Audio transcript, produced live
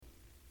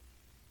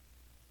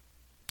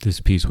This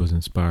piece was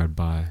inspired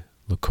by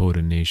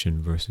Lakota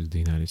Nation versus the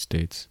United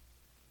States.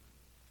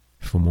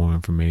 For more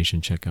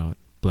information, check out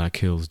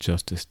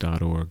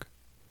blackhillsjustice.org.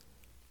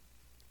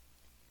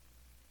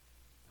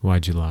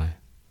 Why'd you lie?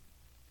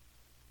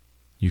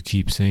 You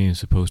keep saying it's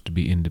supposed to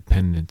be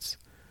independence,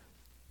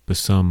 but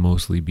some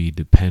mostly be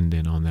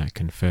dependent on that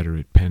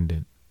Confederate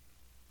pendant.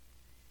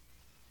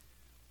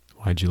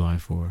 Why'd you lie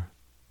for?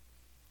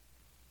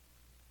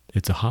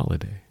 It's a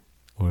holiday,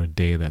 or a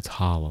day that's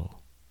hollow.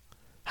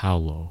 How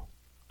low?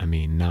 I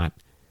mean, not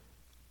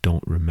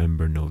don't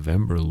remember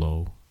November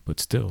low, but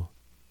still,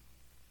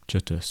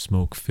 just a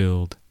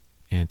smoke-filled,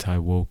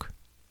 anti-woke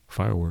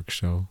fireworks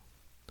show.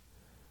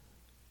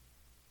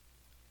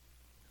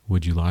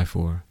 What'd you lie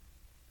for?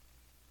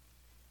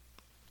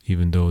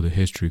 Even though the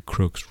history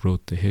crooks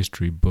wrote the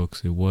history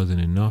books, it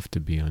wasn't enough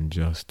to be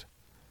unjust.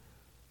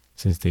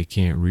 Since they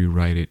can't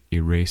rewrite it,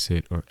 erase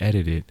it, or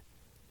edit it,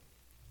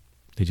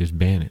 they just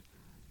ban it.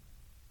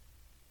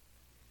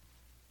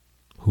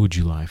 Who'd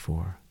you lie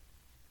for?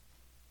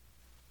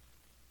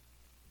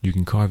 You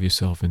can carve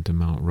yourself into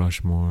Mount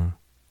Rushmore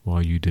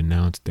while you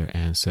denounce their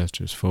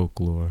ancestors'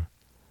 folklore.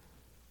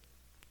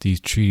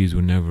 These treaties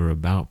were never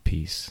about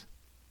peace,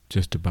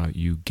 just about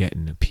you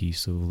getting a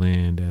piece of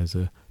land as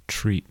a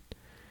treat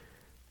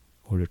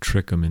or to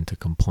trick them into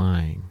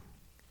complying.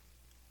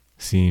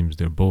 Seems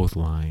they're both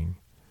lying,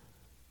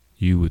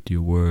 you with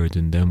your words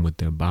and them with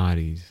their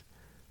bodies.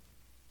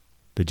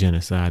 The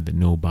genocide that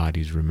no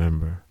bodies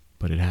remember,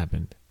 but it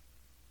happened.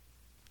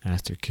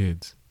 Ask their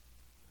kids,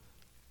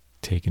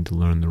 taken to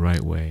learn the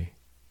right way,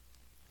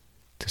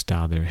 to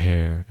style their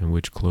hair and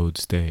which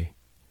clothes stay.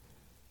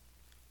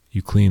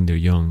 You clean their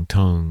young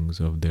tongues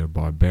of their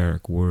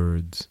barbaric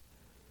words.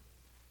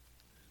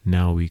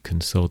 Now we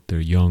consult their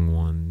young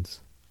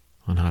ones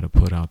on how to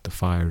put out the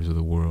fires of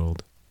the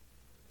world.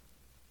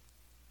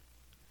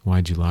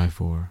 Why'd you lie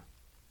for?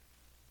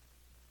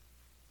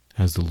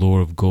 As the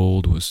lore of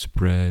gold was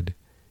spread,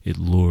 it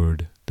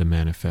lured the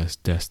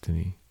manifest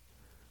destiny,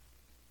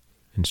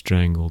 and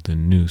strangled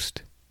and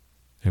noosed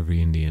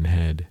every Indian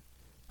head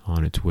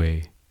on its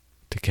way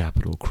to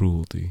capital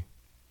cruelty.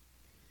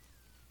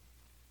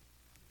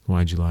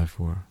 Why'd you lie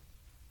for?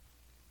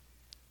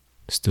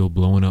 Still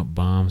blowing up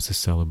bombs to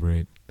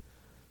celebrate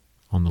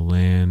on the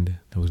land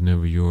that was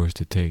never yours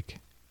to take.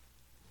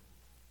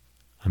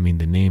 I mean,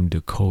 the name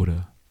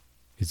Dakota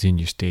is in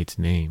your state's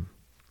name.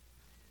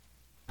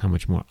 How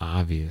much more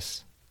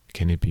obvious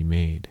can it be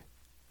made?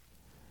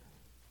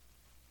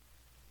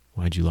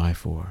 Why'd you lie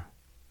for?